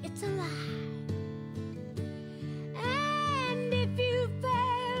it's a lie. And if you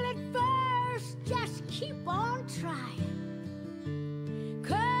fail at first, just keep on trying.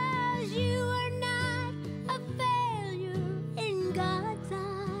 'Cause you are not a failure in God's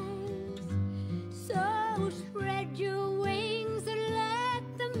eyes. So spread your wings and let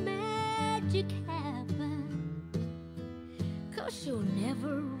the magic happen. 'Cause you'll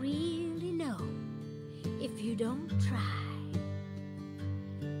never really know if you don't try.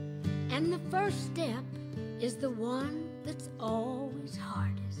 And the first step is the one that's always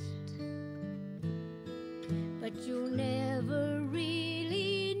hardest. But you'll never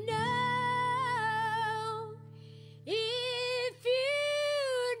really know if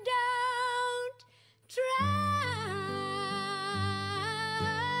you don't try.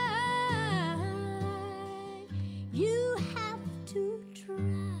 You have to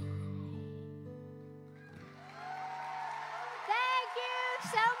try. Thank you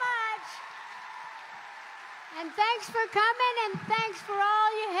so much. And thanks for coming, and thanks for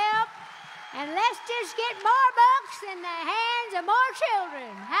all your help. And let's just get more books in the hands of more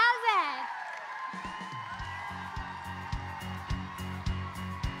children. How's that?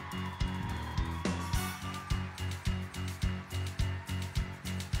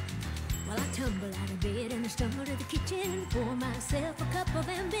 Well, I tumble out of bed and I stumble to the kitchen and pour myself a cup of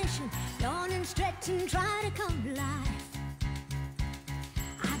ambition. Yawn and stretch and try to come to life.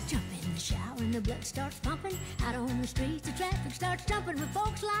 I jump in the shower and the blood starts pumping. Out on the streets, the traffic starts jumping with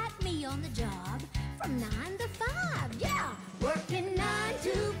folks like me on the job from 9 to 5. Yeah, working 9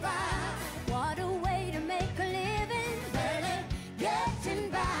 to 5. What a way to make a living. Barely getting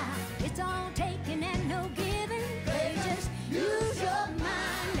by. It's all taking and no giving. They just use your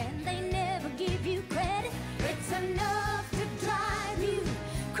mind and they never give you credit. It's enough to drive you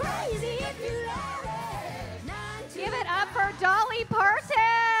crazy if you let it. 9 to Give it up for Dolly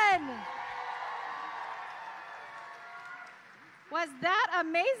Parton. Was that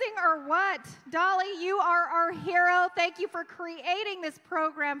amazing or what? Dolly, you are our hero. Thank you for creating this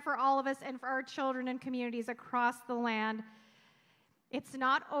program for all of us and for our children and communities across the land. It's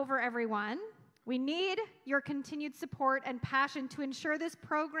not over, everyone. We need your continued support and passion to ensure this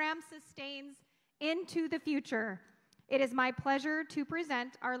program sustains into the future. It is my pleasure to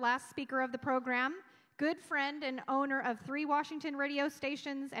present our last speaker of the program, good friend and owner of 3 Washington radio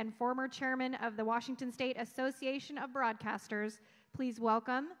stations and former chairman of the Washington State Association of Broadcasters. Please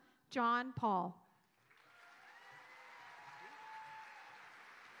welcome John Paul.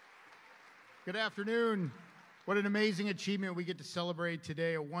 Good afternoon. What an amazing achievement we get to celebrate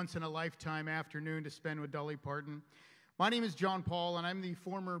today, a once-in-a-lifetime afternoon to spend with Dolly Parton. My name is John Paul, and I'm the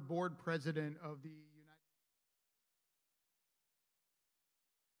former board president of the